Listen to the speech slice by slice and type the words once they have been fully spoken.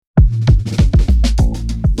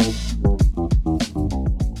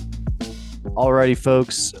Alrighty,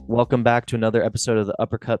 folks, welcome back to another episode of the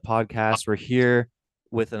Uppercut podcast. We're here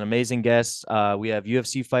with an amazing guest. We have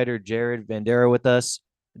UFC fighter Jared Vanderra with us.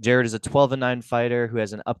 Jared is a 12-9 fighter who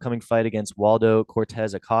has an upcoming fight against Waldo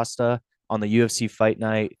Cortez Acosta on the UFC Fight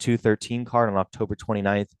Night 213 card on October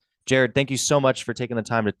 29th. Jared, thank you so much for taking the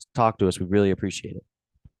time to talk to us. We really appreciate it.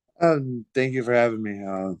 Thank you for having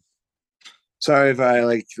me. Sorry if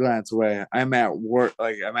I glance away. I'm at work.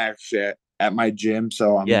 I'm actually at my gym,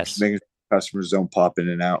 so I'm just Yes. making sure customers don't pop in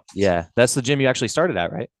and out. Yeah, that's the gym you actually started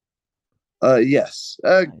at, right? Yes.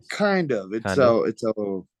 Nice. Kind of. Kind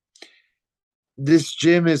of. This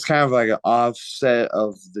gym is kind of like an offset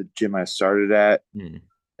of the gym I started at.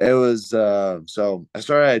 It was so I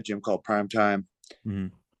started at a gym called Primetime.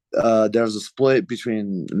 There was a split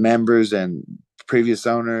between members and previous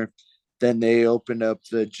owner. Then they opened up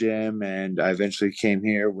the gym, and I eventually came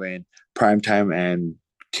here when Primetime and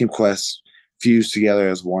Team Quest fused together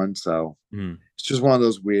as one. So it's just one of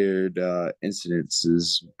those weird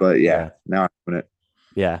incidences. But yeah, now I'm doing it.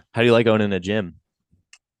 Yeah. How do you like owning a gym?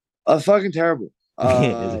 Fucking terrible.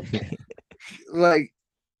 Like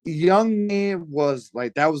young me was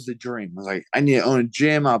like that was the dream. I was like, I need to own a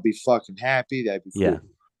gym. I'll be fucking happy. That'd be cool.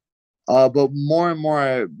 Yeah. But more and more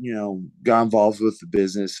I, got involved with the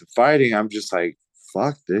business of fighting. I'm just like,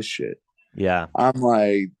 fuck this shit. Yeah. I'm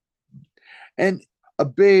like, and a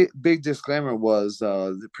big disclaimer was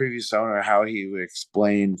the previous owner, how he would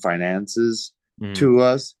explain finances to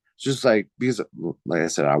us. Just like, because like I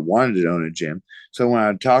said, I wanted to own a gym. So when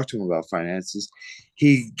I talked to him about finances,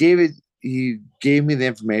 he gave me the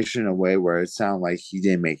information in a way where it sounded like he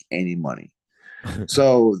didn't make any money.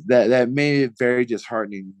 So that made it very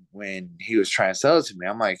disheartening when he was trying to sell it to me.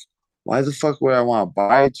 I'm like, why the fuck would I want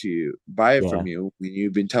to buy it from you when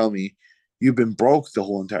you've been telling me you've been broke the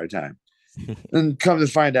whole entire time? And come to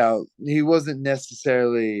find out, he wasn't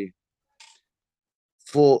necessarily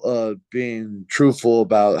being truthful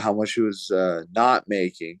about how much he was not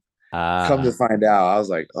making. Come to find out, I was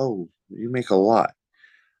like, oh, you make a lot.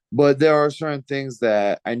 But there are certain things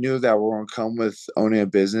that I knew that were going to come with owning a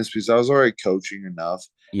business because I was already coaching enough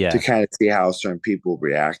to kind of see how certain people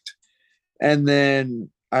react. And then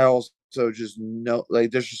I also just know,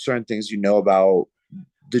 like, there's just certain things about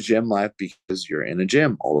the gym life because you're in a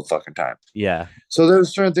gym all the fucking time. Yeah. So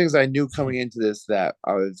there's certain things I knew coming into this that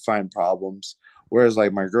I would find problems. Whereas,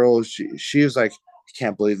 like, my girl, she was like, I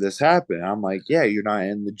can't believe this happened. I'm like, yeah, you're not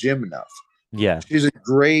in the gym enough. Yeah. She was a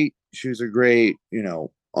great,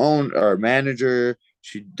 own or manager.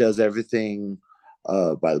 She does everything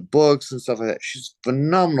by the books and stuff like that. She's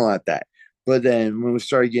phenomenal at that. But then when we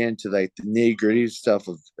started getting to like the nitty gritty stuff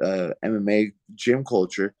of MMA gym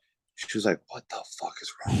culture, she was like, "What the fuck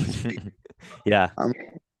is wrong with me?" Yeah.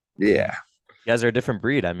 Yeah. You guys are a different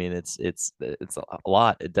breed. I mean, it's a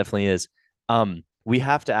lot. It definitely is. We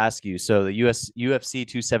have to ask you. So the UFC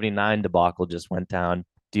 279 debacle just went down.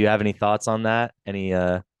 Do you have any thoughts on that? Any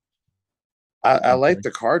I like the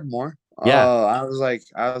card more. Yeah. I was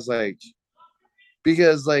like,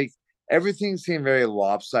 because like everything seemed very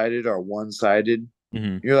lopsided or one-sided.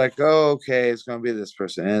 You're like, oh, okay, it's gonna be this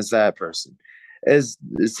person and it's that person.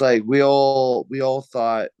 It's like we all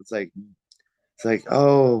thought it's like,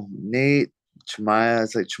 oh, Nate Chimaya.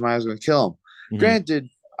 It's like Chimaya's gonna kill him. Granted,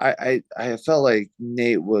 I felt like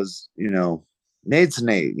Nate was, Nate's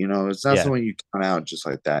Nate. It's not someone you count out just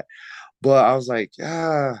like that. But I was like,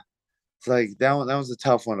 it's like that was a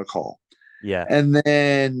tough one to call. Yeah. And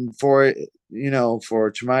then for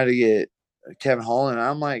Chimaya to get Kevin Holland,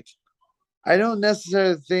 I'm like, I don't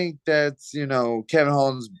necessarily think that's Kevin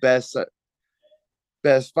Holland's best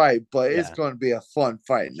fight, but it's going to be a fun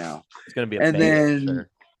fight now. It's going to be and then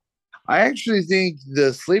I actually think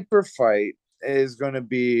the sleeper fight is going to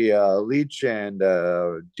be Leach and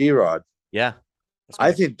D-Rod. Yeah.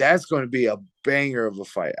 I think that's going to be a banger of a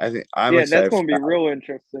fight. I'm excited. That's going to be real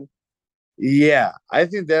interesting. Yeah, I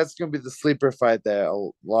think that's going to be the sleeper fight that a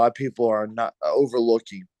lot of people are not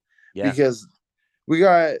overlooking. Yeah. Because we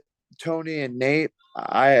got Tony and Nate.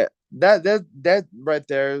 That right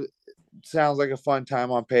there sounds like a fun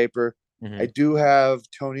time on paper. I do have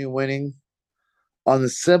Tony winning on the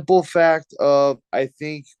simple fact of I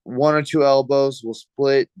think one or two elbows will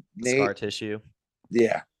split Nate. Scar tissue.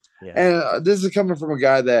 Yeah. And this is coming from a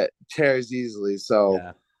guy that tears easily. So,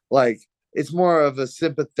 like, it's more of a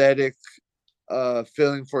sympathetic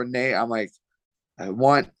feeling for Nate. I'm like, I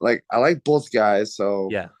like both guys. So,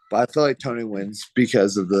 but I feel like Tony wins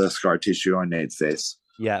because of the scar tissue on Nate's face.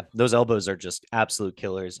 Yeah, those elbows are just absolute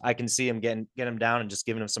killers. I can see him getting him down and just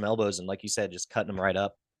giving him some elbows, and like you said, just cutting him right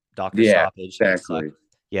up. Doctor stoppage. Exactly.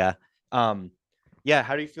 Yeah. How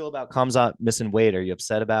do you feel about Khamzat missing weight? Are you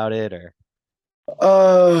upset about it or?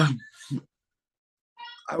 Uh,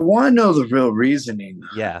 I want to know the real reasoning.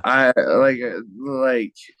 Yeah. I like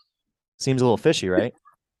Seems a little fishy, right?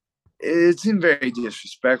 it seemed very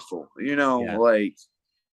disrespectful. Yeah. Like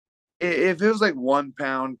if it was like 1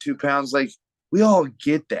 pound, 2 pounds, like we all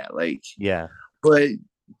get that. Like, Yeah. but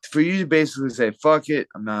for you to basically say "fuck it,"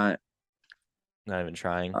 I'm not. Not even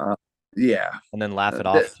trying. Uh, yeah, And then laugh it that,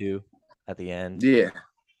 off too at the end. yeah,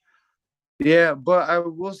 yeah. But I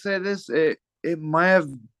will say this: it might have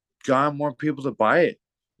gotten more people to buy it.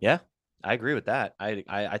 Yeah. I agree with that.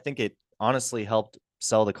 I think it honestly helped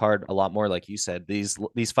sell the card a lot more, like you said. These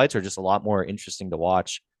fights are just a lot more interesting to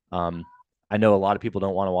watch. Um, I know a lot of people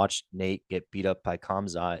don't want to watch Nate get beat up by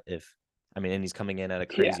Kamzat if I mean, and he's coming in at a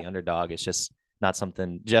Yeah, crazy underdog. It's just not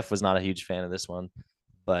something. Jeff was not a huge fan of this one,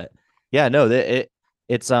 but yeah, no,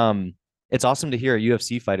 it's awesome to hear a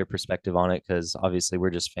UFC fighter perspective on it because obviously we're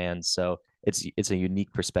just fans, so it's a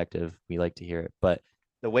unique perspective. We like to hear it, but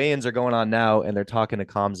the weigh-ins are going on now, and they're talking to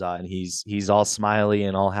Kamzat, and he's all smiley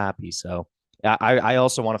and all happy. So I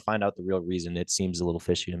also want to find out the real reason. It seems a little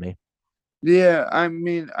fishy to me. yeah. I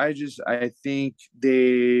mean, I think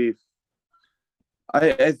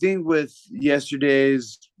I think with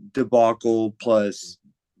yesterday's debacle plus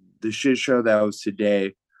the shit show that was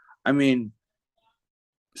today, I mean,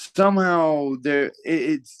 somehow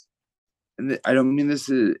it's, and I don't mean this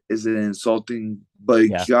is an insulting, but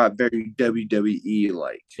it Yeah, got very WWE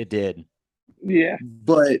like. it did. Yeah.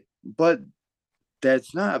 But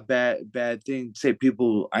that's not a bad thing. Say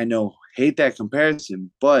people I know hate that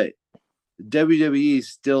comparison, but WWE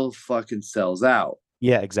still fucking sells out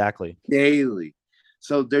Yeah, exactly. daily.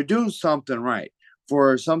 So they're doing something right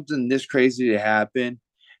for something this crazy to happen.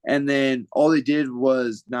 And then all they did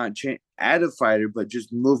was not change, add a fighter, but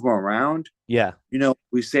just move them around. Yeah.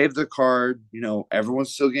 We saved the card.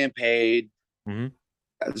 Everyone's still getting paid. Hmm.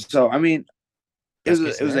 So I mean, it Best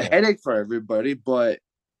was case it was a scenario. headache for everybody, but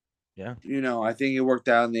Yeah. I think it worked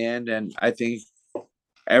out in the end, and I think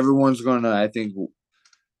everyone's gonna, I think,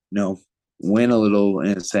 win a little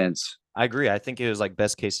in a sense. I agree. I think it was like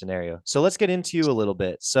best case scenario. So let's get into you a little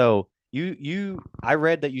bit. So I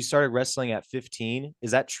read that you started wrestling at 15.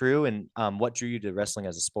 Is that true? And what drew you to wrestling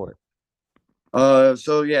as a sport?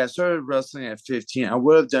 So yeah, I started wrestling at 15. I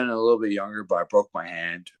would have done it a little bit younger, but I broke my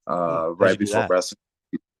hand How'd right you do before that? wrestling.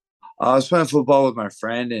 I was playing football with my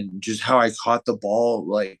friend, and just how I caught the ball,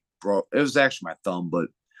 like, bro, it was actually my thumb, but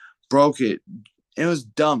broke it. It was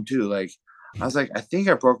dumb too. Like, I was like, I think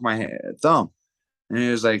I broke my thumb, and he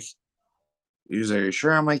was like, "Are you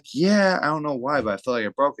sure?" I'm like, "Yeah, I don't know why, but I feel like I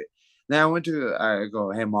broke it." Then I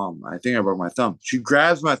go, "Hey mom, I think I broke my thumb." She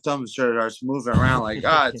grabs my thumb and starts moving around like,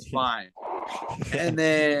 it's fine. And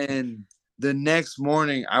then the next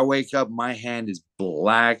morning, I wake up, my hand is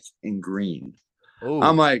black and green. I'm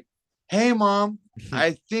Oh, like, "Hey mom,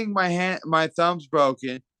 I think my thumb's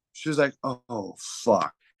broken." She was like, "Oh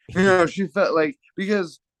fuck." She felt like,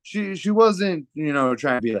 because she wasn't, trying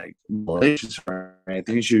to be like malicious or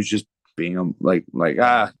anything. She was just being like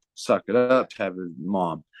suck it up type of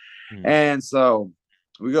mom. And so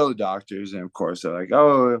we go to the doctors, and of course they're like,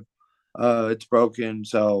 "Oh, it's broken."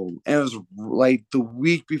 So, and it was like the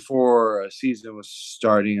week before a season was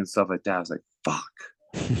starting and stuff like that. I was like, "Fuck."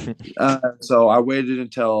 So I waited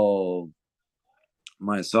until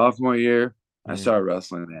my sophomore year. I started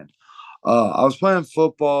wrestling then. I was playing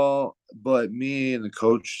football, but me and the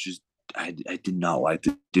coach I did not like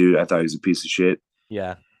the dude. I thought he was a piece of shit.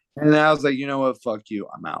 yeah. And I was like, you know what? Fuck you.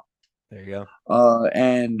 I'm out. There you go.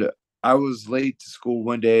 And I was late to school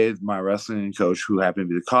one day. My wrestling coach, who happened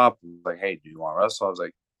to be the cop, was like, "Hey, do you want to wrestle?" I was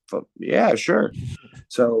like, "Fuck, yeah, sure."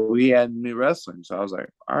 So he had me wrestling. So I was like,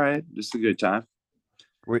 "All right, this is a good time."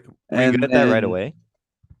 Were you good And at that right then away?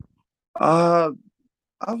 uh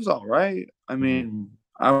I was all right. I Mhm. mean,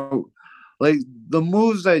 I like the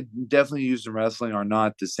moves I definitely used in wrestling are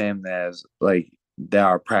not the same as like that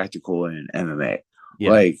are practical in MMA.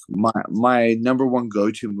 Yeah. Like my number one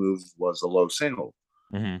go to move was a low single,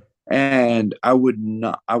 Hmm. and I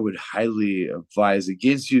would highly advise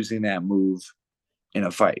against using that move in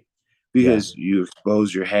a fight Yeah. because you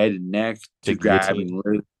expose your head and neck To to guillotine.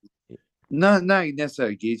 grabbing, not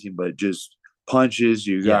necessarily guillotine, but just punches.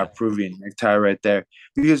 You got Yeah. to prove your necktie right there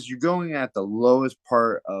because you're going at the lowest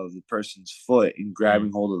part of the person's foot and Mhm.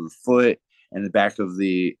 grabbing hold of the foot and the back of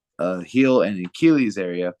the heel and Achilles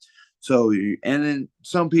area. So, and then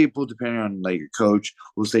some people, depending on like your coach,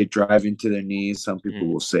 will say drive into their knees. Some people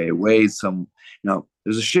Mhm. will say wait.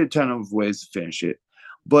 There's a shit ton of ways to finish it,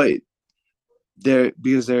 but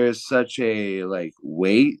because there is such a like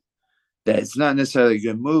weight that it's not necessarily a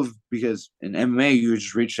good move because in MMA you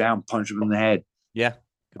just reach out and punch them in the head. Yeah.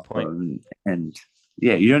 Good point. And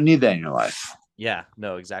yeah, you don't need that in your life. Yeah,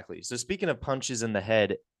 no, exactly. So speaking of punches in the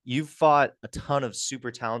head, you've fought a ton of super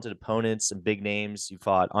talented opponents and big names. You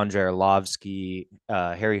fought Andrei Arlovsky,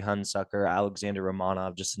 Harry Hunsucker, Alexander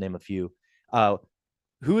Romanov, just to name a few. Uh,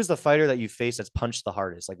 who is the fighter that you faced that's punched the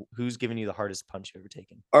hardest? Like, who's given you the hardest punch you've ever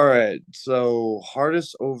taken? All right, so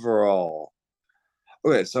hardest overall.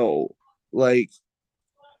 Okay, so like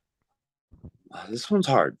this one's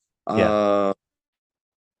hard. Yeah,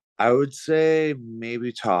 I would say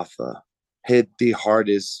maybe Tafa hit the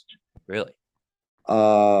hardest. really.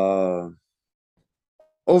 Uh,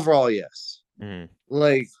 Overall, yes. Mm,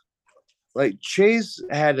 Like Chase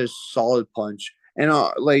had a solid punch, and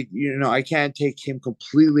I can't take him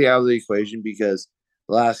completely out of the equation because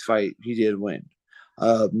the last fight he did win.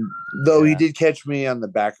 Though he yeah, did catch me on the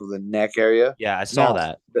back of the neck area. yeah, I saw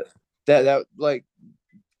Now that. that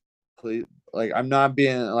please, like I'm not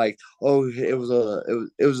being like, oh, it was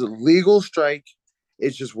a legal strike.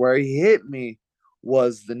 It's just where he hit me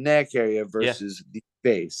was the neck area Yeah, versus the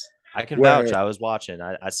face, I can vouch. where I was watching.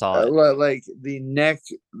 I saw it. like the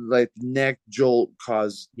neck jolt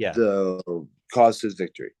Yeah. caused his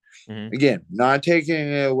victory. Hmm. Again, not taking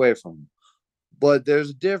it away from him, but there's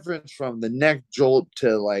a difference from the neck jolt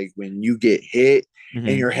to like when you get hit and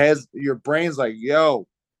Hmm. your brain's like, yo,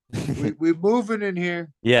 we moving in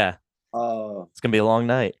here. Yeah, Uh, it's gonna be a long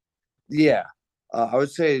night. yeah, I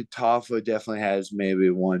would say Tafa definitely has maybe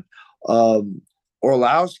one. Um,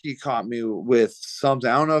 Orlowski caught me with something.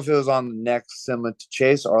 I don't know if it was on the neck similar to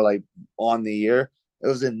Chase or like on the ear. It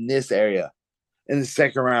was in this area. In the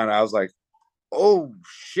second round, I was like, "Oh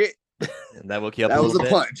shit, And that woke you up a that was little a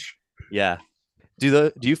bit. punch." Yeah.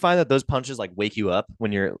 Do you find that those punches like wake you up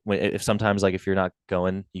when if sometimes like if you're not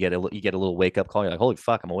going, you get a little wake up call. You're like, holy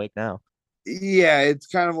fuck, I'm awake now. Yeah, it's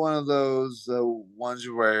kind of one of those ones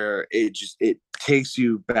where it takes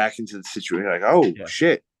you back into the situation. Like, oh Yeah.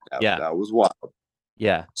 shit, Yeah. that was wild.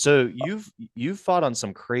 Yeah. So you've fought on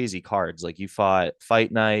some crazy cards. Like you fought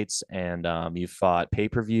fight nights and you fought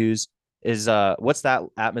pay-per-views. Is what's that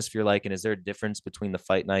atmosphere like? And is there a difference between the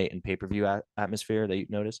fight night and pay-per-view atmosphere that you've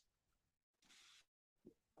noticed?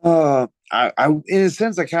 In a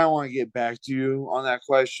sense, I kind of want to get back to you on that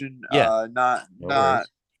question. Yeah. Not, No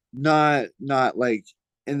worries. not like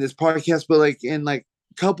in this podcast, but like in like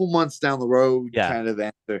a couple months down the road, Yeah. kind of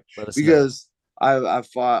answer Let us know. because I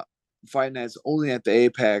fought fight nights only at the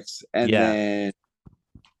Apex, and Yeah.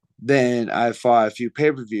 then I fought a few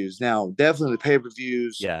pay per views. Now, definitely the pay per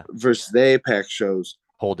views Yeah. versus the Apex shows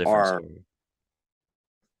Whole different are story.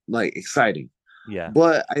 like exciting. Yeah.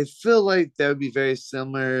 But I feel like that would be very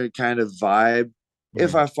similar kind of vibe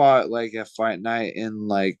if Mhm. I fought like a fight night in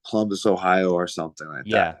like Columbus, Ohio or something like that.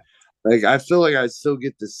 Yeah. Like I feel like I'd still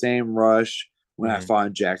get the same rush when I Hmm. fought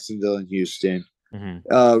in Jacksonville and Houston, Hmm.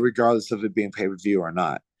 regardless of it being pay per view or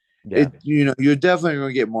not. Yeah. You're definitely going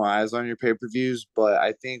to get more eyes on your pay per views, but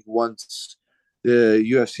I think once the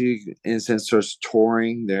UFC in a sense starts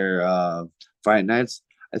touring their fight nights,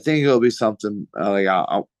 I think it'll be something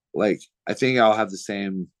I think I'll have the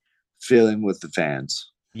same feeling with the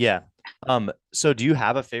fans. Yeah. So do you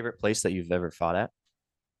have a favorite place that you've ever fought at?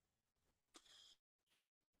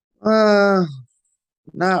 Uh,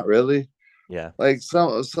 Not really. Yeah. Like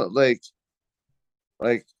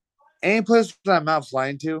like any place that I'm not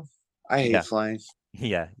flying to, I hate Yeah. flying.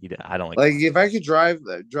 Yeah. I don't like Like flying. if I could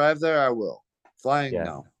drive there, I will. Flying, Yeah.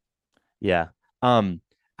 no. Yeah. Um,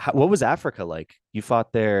 what was Africa like? You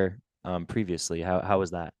fought there previously. How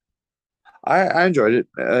was that? I enjoyed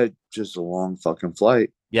it. Just a long fucking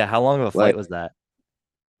flight. Yeah, how long of a flight Like was that?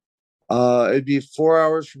 it'd be 4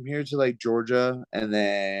 hours from here to like Georgia, and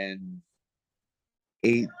then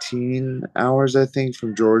 18 hours, I think,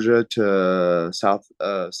 from Georgia to South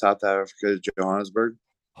Africa, Johannesburg.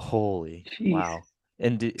 Holy, Jeez. wow.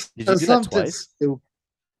 And did you do that Something. twice?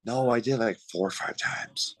 No, I did like 4 or 5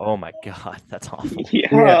 times. Oh my God, that's awful. Yeah.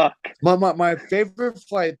 Yeah. My favorite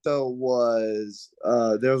flight though was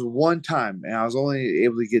there was one time, and I was only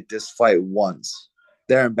able to get this flight once,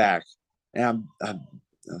 there and back, and I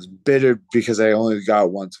was bitter because I only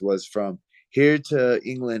got once. Was from here to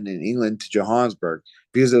England and England to Johannesburg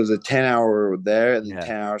because it was a 10 hour there and then Yeah.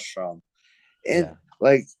 10 hours from, and Yeah.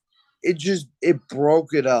 like it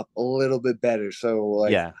broke it up a little bit better. So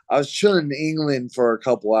like Yeah. I was chilling in England for a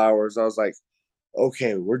couple hours. I was like,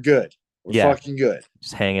 okay, we're good. We're Yeah. fucking good.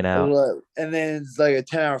 Just hanging out. And then it's like a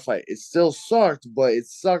 10 hour flight. It still sucked, but it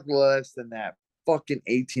sucked less than that fucking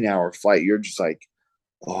 18-hour flight. You're just like,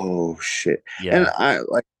 oh shit. And Yeah.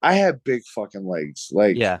 I had big fucking legs.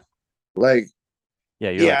 Like, Yeah. like, Yeah.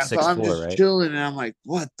 You're like yeah, so six I'm four, just right? chilling and I'm like,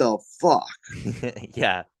 what the fuck?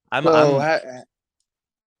 Yeah. I'm So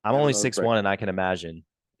I'm having only those 6'1", breakfast. and I can imagine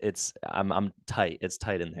I'm tight. It's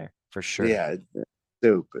tight in there for sure. Yeah,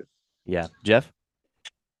 stupid. Yeah, Jeff.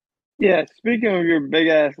 Yeah, speaking of your big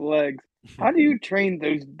ass legs, how do you train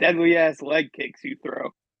those deadly ass leg kicks you throw?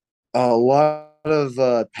 A lot of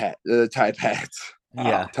Thai pads,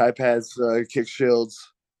 Yeah. Thai pads, kick shields,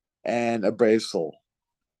 and a brave soul.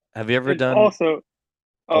 Have you ever And done? also,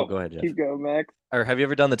 Oh, oh, go ahead, Jeff. keep going, Max. Or have you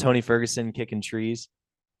ever done the Tony Ferguson kicking trees?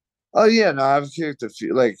 Oh yeah, no, I've kicked a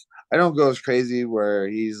few. Like I don't go as crazy where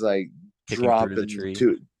he's like Kicking through the dropping tree?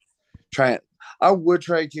 to try. I would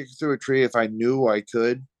try to kick through a tree if I knew I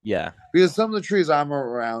could, Yeah. because some of the trees I'm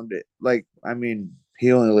around it, like I mean,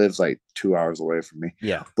 he only lives like 2 hours away from me,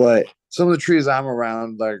 Yeah. but some of the trees I'm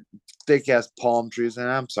around, like thick ass palm trees, and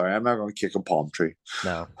I'm sorry, I'm not going to kick a palm tree.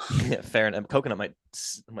 No. Yeah, fair enough. Coconut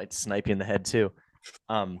might snipe you in the head too.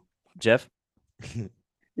 Jeff.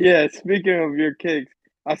 Yeah, speaking of your kicks,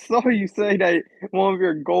 I saw you say that one of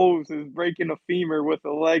your goals is breaking a femur with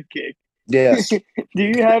a leg kick. Yes, Do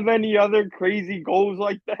you have any other crazy goals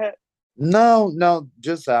like that? no,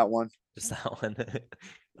 just that one. Just that one.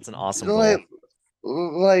 That's an awesome goal.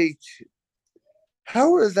 Like,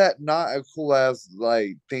 how is that not a cool ass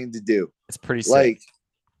like thing to do? It's pretty sick.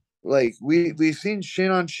 Like we've seen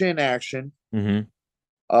shin on shin action. Mm-hmm.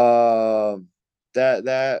 Uh,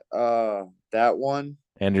 that one,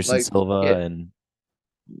 Anderson like Silva yeah, and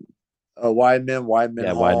Weidman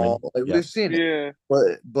yeah, Hall. Weidman. Like Yep. we've seen it, Yeah.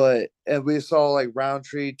 but and we saw like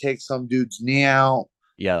Roundtree take some dude's knee out.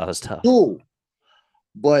 Yeah, that was tough. Cool,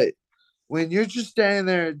 but when you're just standing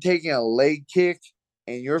there taking a leg kick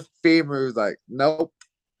and your femur is like, nope,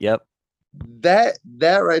 Yep. that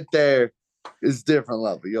right there is different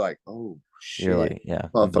level. You're like, oh You're shit, like, yeah,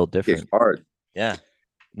 I'm motherfucker built kick different. hard. Yeah.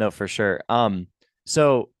 No, for sure.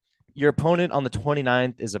 So your opponent on the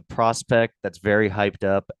 29th is a prospect that's very hyped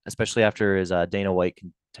up, especially after his Dana White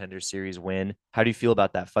Contender Series win. How do you feel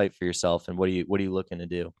about that fight for yourself, and what are you looking to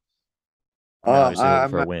do? I mean, obviously looking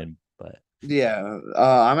for a I'm win, but yeah,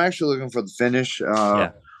 I'm actually looking for the finish.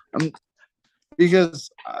 yeah. I'm because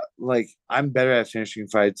like I'm better at finishing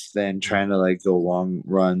fights than trying to like go long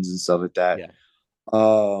runs and stuff like that. Yeah.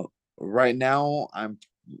 Uh, right now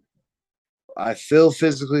I feel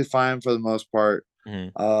physically fine for the most part.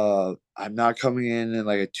 Mhm. I'm not coming in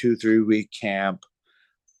like a 2-3 week camp.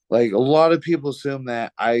 Like a lot of people assume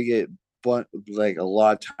that I get like a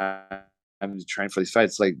lot of time to train for these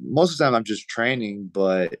fights. Like most of the time I'm just training,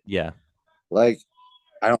 but Yeah. like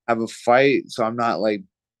I don't have a fight, so I'm not like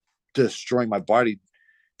destroying my body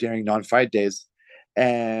during non-fight days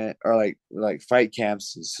and or like fight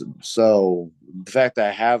camps. So the fact that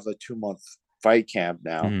I have a 2 month fight camp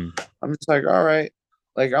now, Mhm. I'm just like, all right.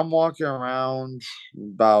 Like I'm walking around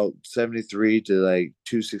about 73 to like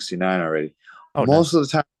 269 already. Oh, Most nice. of the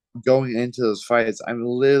time going into those fights, I'm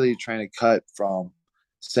literally trying to cut from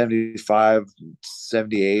 75,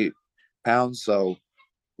 78 pounds. So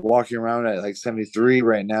walking around at like 73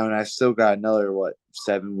 right now, and I still got another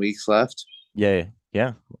 7 weeks left. Yeah.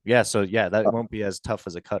 Yeah. Yeah. So yeah, that Uh, won't be as tough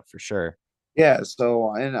as a cut for sure. yeah,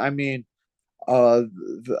 so and I mean, uh,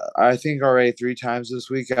 I think already 3 times this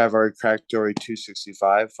week I've already cracked already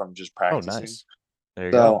 265 from just Oh, practicing. nice. There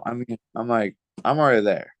you go. So I mean, I'm like, I'm already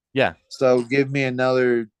there. Yeah. So give me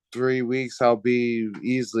another 3 weeks, I'll be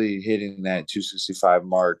easily hitting that 265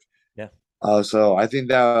 mark. Yeah. So I think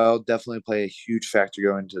that'll definitely play a huge factor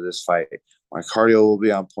going into this fight. My cardio will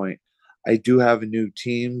be on point. I do have a new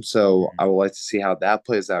team, so Mhm. I would like to see how that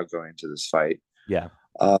plays out going into this fight. Yeah.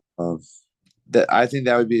 Um, that I think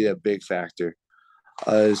that would be a big factor.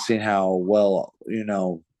 Seeing how well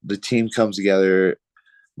the team comes together,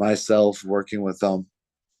 myself working with them.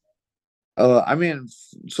 I mean,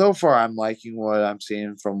 so far I'm liking what I'm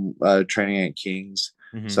seeing from training at Kings.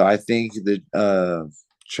 Mhm. So I think the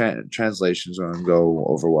translation's going to go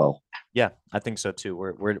over well. Yeah, I think so too.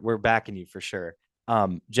 We're backing you for sure.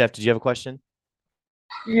 Jeff, did you have a question?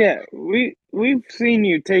 Yeah, we've seen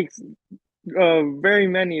you take very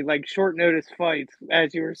many like short notice fights,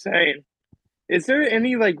 as you were saying. Is there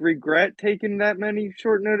any like regret taking that many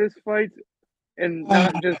short notice fights and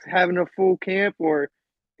not just having a full camp, or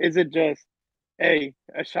is it just, hey,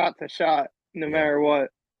 a shot's a shot, no Yeah. matter what?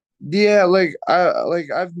 Yeah, I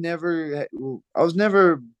was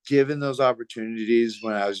never given those opportunities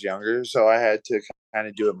when I was younger, so I had to kind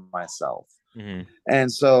of do it myself. Mhm.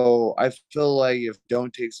 And so I feel like if I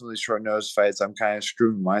don't take some of these short notice fights, I'm kind of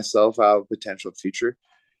screwing myself out of potential future.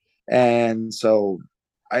 And so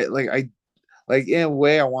I in a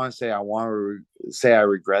way I want to say say I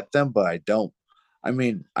regret them, but I don't. I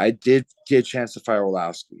mean, I did get a chance to fight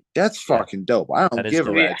Orlowski. That's Yeah, fucking dope. I that don't is give a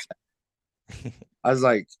dope. Yeah, rat's. I was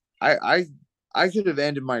like, I I could have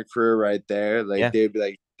ended my career right there. Like Yeah. they'd be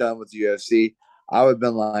like done with the UFC. I would have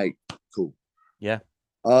been like, cool. Yeah.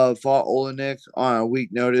 Fought Olenek on a week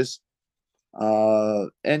notice.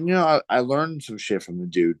 And I learned some shit from the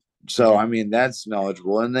dude. So I mean that's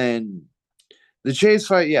knowledgeable. And then the Chase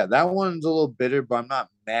fight, yeah, that one's a little bitter, but I'm not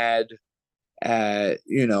mad at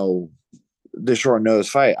the short notice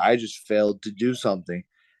fight. I just failed to do something.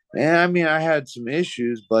 And I mean I had some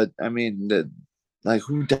issues, but I mean like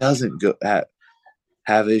who doesn't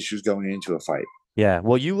have issues going into a fight? Yeah.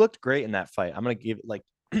 Well, you looked great in that fight. I'm gonna give it like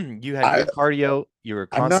you had I good cardio. You were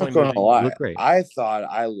I'm not constantly gonna moving. You lie. look great. I thought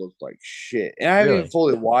I looked like shit. And I haven't even Really?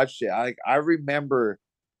 fully watched it. I remember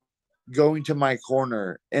going to my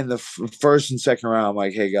corner in the first and second round. I'm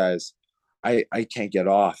like, hey guys, I can't get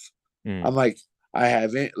off. Mm. I'm like, I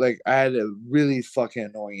haven't I had a really fucking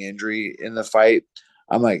annoying injury in the fight.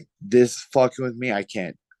 I'm like, this fucking with me. I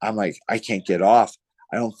can't. I'm like, I can't get off.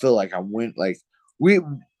 I don't feel like I win. Like we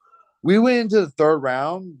we went into the third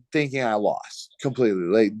round thinking I lost completely.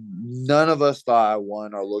 Like none of us thought I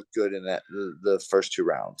won or looked good in the first two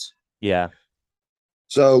rounds. Yeah.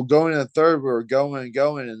 So going to the third, we were going and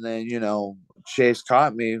going, and then Chase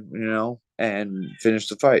caught me, and finished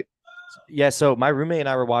the fight. Yeah. So my roommate and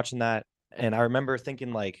I were watching that, and I remember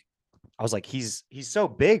thinking like, I was like, he's so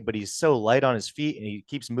big, but he's so light on his feet, and he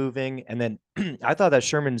keeps moving. And then I thought that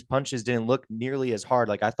Sherman's punches didn't look nearly as hard.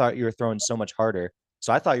 Like I thought you were throwing so much harder.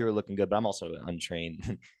 So I thought you were looking good, but I'm also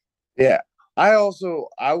untrained. Yeah, I will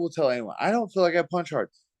tell anyone I don't feel like I punch hard.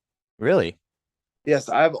 Really? Yes,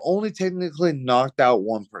 I've only technically knocked out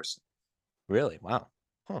one person. Really? Wow.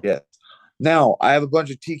 Huh. Yes. Now I have a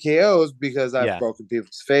bunch of TKOs because I've Yeah. broken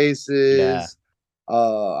people's Yeah. faces.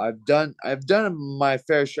 I've done my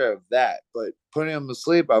fair share of that, but putting them to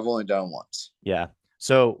sleep, I've only done once. Yeah.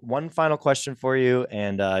 So one final question for you,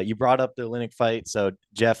 and you brought up the Olynyk fight. So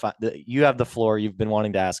Jeff, you have the floor. You've been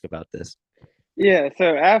wanting to ask about this. Yeah,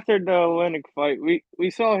 so after the Olynyk fight, we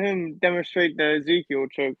saw him demonstrate the Ezekiel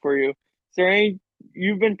choke for you. Is there any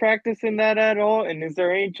you've been practicing that at all? And is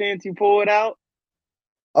there any chance you pull it out?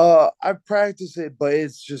 I practice it, but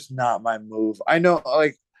it's just not my move. I know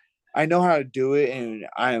how to do it, and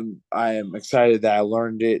I am excited that I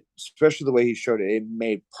learned it, especially the way he showed it. It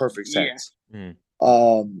made perfect Yeah. sense. Mm.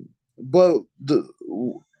 But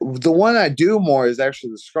the one I do more is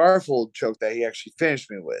actually the scarfold choke that he actually finished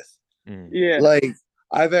me with. Mm. Yeah. Like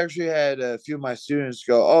I've actually had a few of my students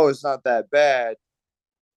go, "Oh, it's not that bad,"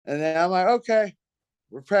 and then I'm like, "Okay,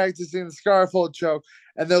 we're practicing the scarfold choke,"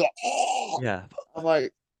 and they're like, "Oh," Yeah. I'm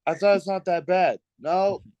like, "I thought it's not that bad."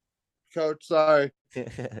 No, coach, sorry.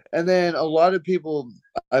 And then a lot of people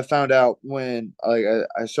I found out when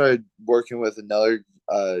I started working with another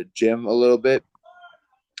gym a little bit,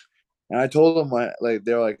 and I told them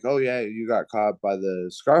they're like, "Oh yeah, you got caught by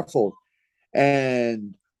the scarfold,"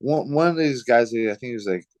 and one of these guys, I think he was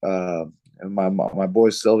like my boy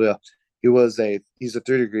Sylvia, he's a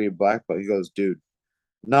 3 degree black belt. He goes, "Dude,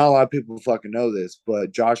 not a lot of people fucking know this,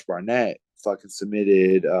 but Josh Barnett fucking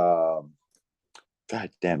submitted God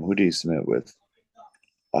damn, who did he submit with?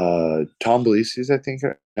 Tom Belisi's, I think.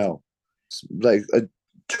 No, like a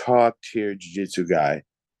top tier jiu-jitsu guy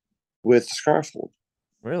with Scarfold.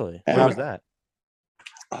 Really? And Where was that?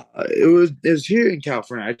 it was here in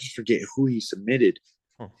California. I just forget who he submitted.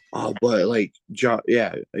 Huh. But like Josh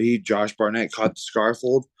Barnett caught the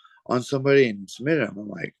Scarfold on somebody and submitted him. I'm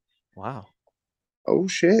like, Wow. oh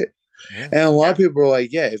shit. Yeah. And a lot of people are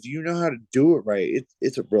like, yeah, if you know how to do it right,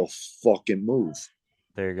 it's a real fucking move.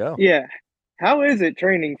 There you go. Yeah. How is it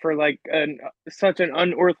training for like such an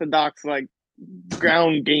unorthodox like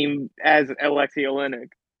ground game as Alexei Olynyk?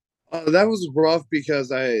 That was rough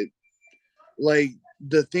because I like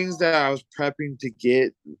the things that I was prepping to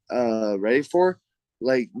get ready for.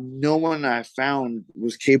 Like no one I found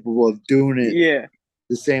was capable of doing it Yeah.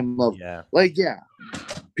 the same level. Yeah. Like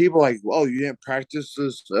people are like, oh, you didn't practice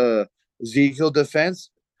this Ezekiel defense?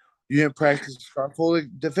 You didn't practice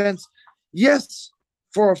Scarfold defense? Yes.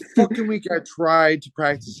 For a fucking week, I tried to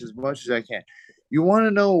practice as much as I can. You want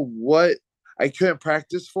to know what I couldn't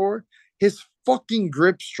practice for? His fucking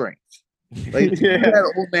grip strength. Like, he Yeah. had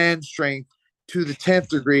old man strength to the 10th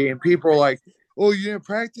degree, and people are like, oh, you didn't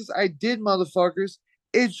practice? I did, motherfuckers.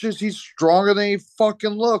 It's just he's stronger than he fucking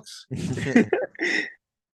looks. Yeah.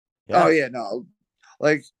 Oh, yeah, no.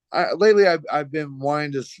 Like, lately, I've been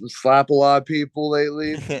wanting to slap a lot of people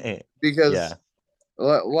lately because Yeah. a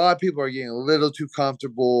lot of people are getting a little too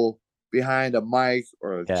comfortable behind a mic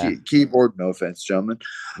or a Yeah. keyboard. No offense, gentlemen.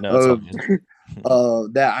 No, it's all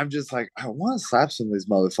good. That I'm just like, I want to slap some of these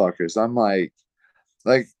motherfuckers. I'm like,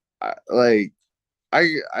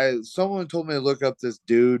 I, someone told me to look up this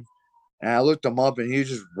dude. And I looked him up, and he was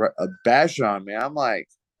just bashing on me. I'm like,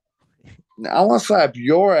 I want to slap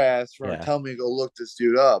your ass for telling me to go look this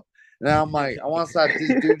dude up. And I'm like, I want to slap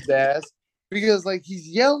this dude's ass because like he's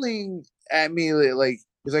yelling at me like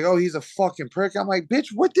he's like, oh, he's a fucking prick. I'm like, bitch,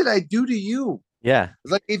 what did I do to you? Yeah.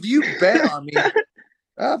 It's like if you bet on me,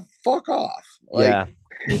 fuck off. Like,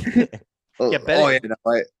 yeah.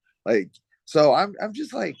 like so I'm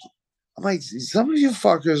just like I'm like some of you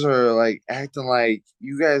fuckers are like acting like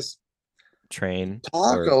you guys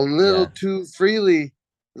talk a little too freely.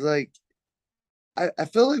 Like I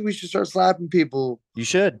feel like we should start slapping people. You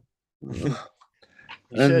should.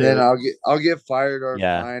 Then I'll get fired or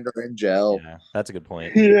fined or in jail. Yeah, that's a good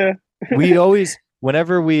point. Yeah. We always,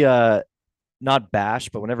 whenever we not bash,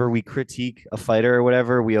 but whenever we critique a fighter or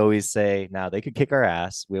whatever, we always say, "Now they could kick our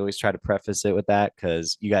ass." We always try to preface it with that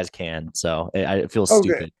because you guys can. So it feels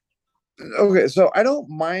stupid. Okay, so I don't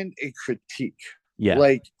mind a critique. Yeah.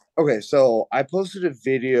 Like, okay, so I posted a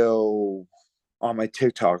video on my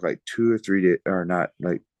TikTok like 2 or 3 days, or not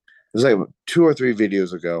like it was like 2 or 3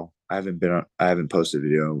 videos ago. I haven't posted a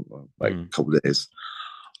video like a couple days,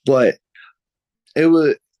 but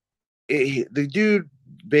the dude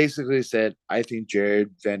basically said, I think Jared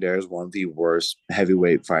Vanderra is one of the worst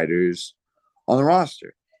heavyweight fighters on the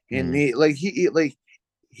roster. And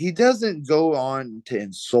he doesn't go on to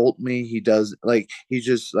insult me. He does like he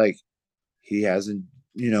just like he hasn't,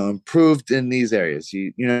 improved in these areas.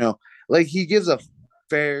 He, like he gives a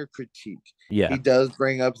fair critique. Yeah. He does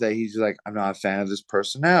bring up that he's like, I'm not a fan of this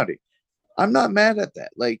personality. I'm not mad at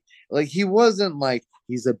that. Like he wasn't like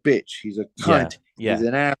he's a bitch, he's a cunt, he's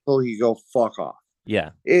an asshole, he go fuck off. Yeah.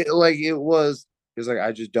 It was like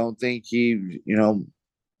I just don't think he,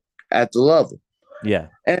 at the level. Yeah.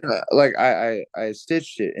 And like I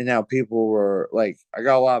stitched it, and now people were like, I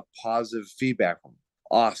got a lot of positive feedback from him.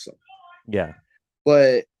 Awesome. Yeah.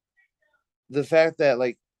 But the fact that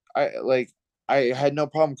I had no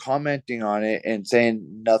problem commenting on it and saying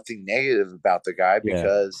nothing negative about the guy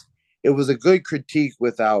because it was a good critique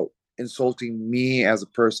without insulting me as a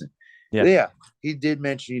person. Yeah, he did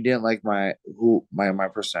mention he didn't like my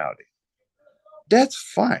personality. That's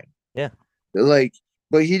fine. Yeah.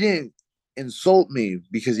 But he didn't insult me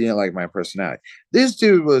because he didn't like my personality. This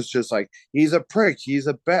dude was just like, he's a prick, he's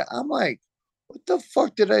a bat. I'm like, what the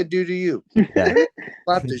fuck did I do to you? Yeah. I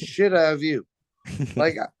slapped the shit out of you.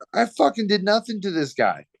 Like I fucking did nothing to this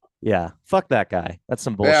guy. Yeah, fuck that guy. That's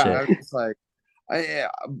some bullshit. Yeah, it's like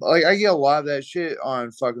I get a lot of that shit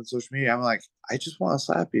on fucking social media. I'm like, I just want to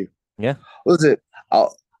slap you. Yeah. What's it?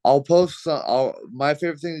 I'll post some. My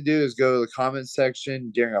favorite thing to do is go to the comment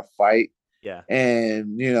section during a fight. Yeah.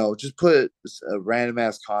 And just put a random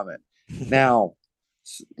ass comment. Now,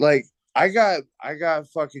 like I got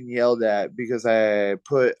fucking yelled at because I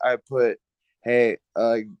put hey,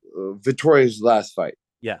 Victoria's last fight.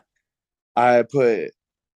 Yeah. I put,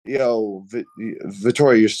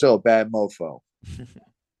 Victoria, you're still a bad mofo.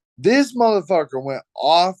 This motherfucker went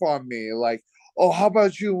off on me like, oh, how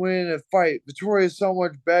about you win a fight? Victoria's so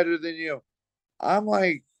much better than you. I'm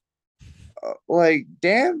like,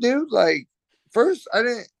 damn, dude. Like, first, I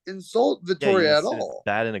didn't insult Victoria at all.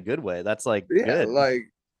 Bad in a good way. That's like good.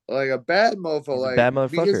 Like a bad mofo. He's like a bad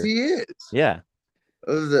motherfucker. Because he is. Yeah.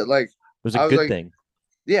 It was a good thing.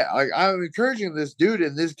 Yeah, like I'm encouraging this dude,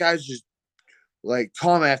 and this guy's just like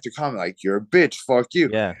comment after comment, like you're a bitch, fuck you.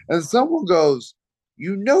 Yeah. And someone goes,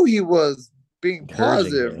 he was being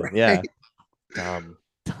positive, right? Yeah.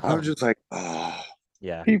 I'm just like, oh.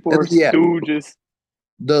 Yeah. People are stooges.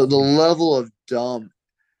 The level of dumb,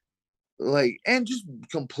 like, and just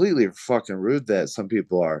completely fucking rude that some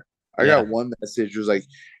people are. I got one message was like,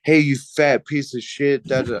 hey, you fat piece of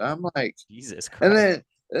shit. I'm like, Jesus Christ. And then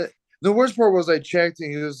the worst part was I checked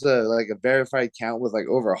and he was like a verified account with like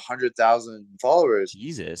over 100,000 followers.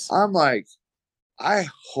 Jesus. I'm like, I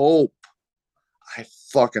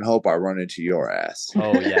fucking hope I run into your ass.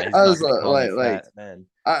 Oh yeah. I was like, man.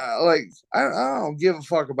 I don't give a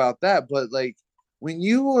fuck about that, but like when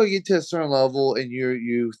you get to a certain level and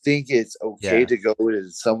you think it's okay to go to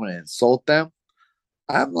someone and insult them,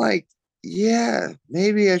 I'm like, yeah,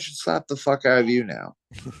 maybe I should slap the fuck out of you now.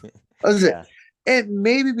 And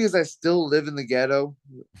maybe because I still live in the ghetto,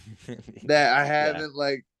 that I haven't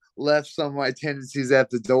like left some of my tendencies at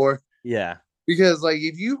the door. Yeah. Because like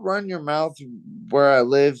if you run your mouth where I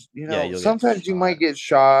live, sometimes you might get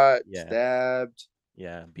shot, stabbed,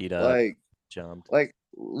 beat up, like jumped. Like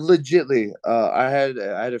legitly, I had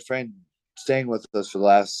a friend staying with us for the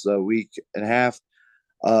last week and a half.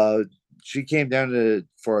 She came down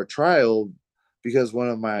for a trial because one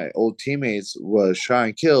of my old teammates was shot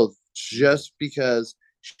and killed just because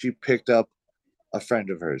she picked up a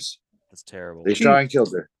friend of hers. That's terrible. They shot and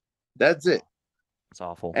killed her. That's it. It's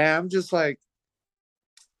awful. And I'm just like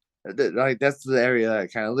that's the area that I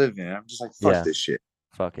kind of live in. I'm just like, fuck this shit.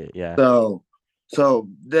 Fuck it. Yeah. So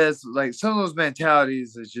there's like some of those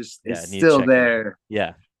mentalities is just it's still there.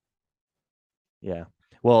 Yeah. Yeah.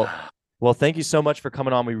 Well, thank you so much for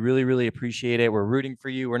coming on. We really, really appreciate it. We're rooting for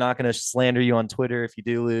you. We're not going to slander you on Twitter if you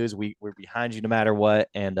do lose. We're behind you no matter what.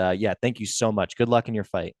 And yeah, thank you so much. Good luck in your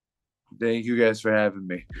fight. Thank you guys for having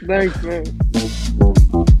me. Thanks, man.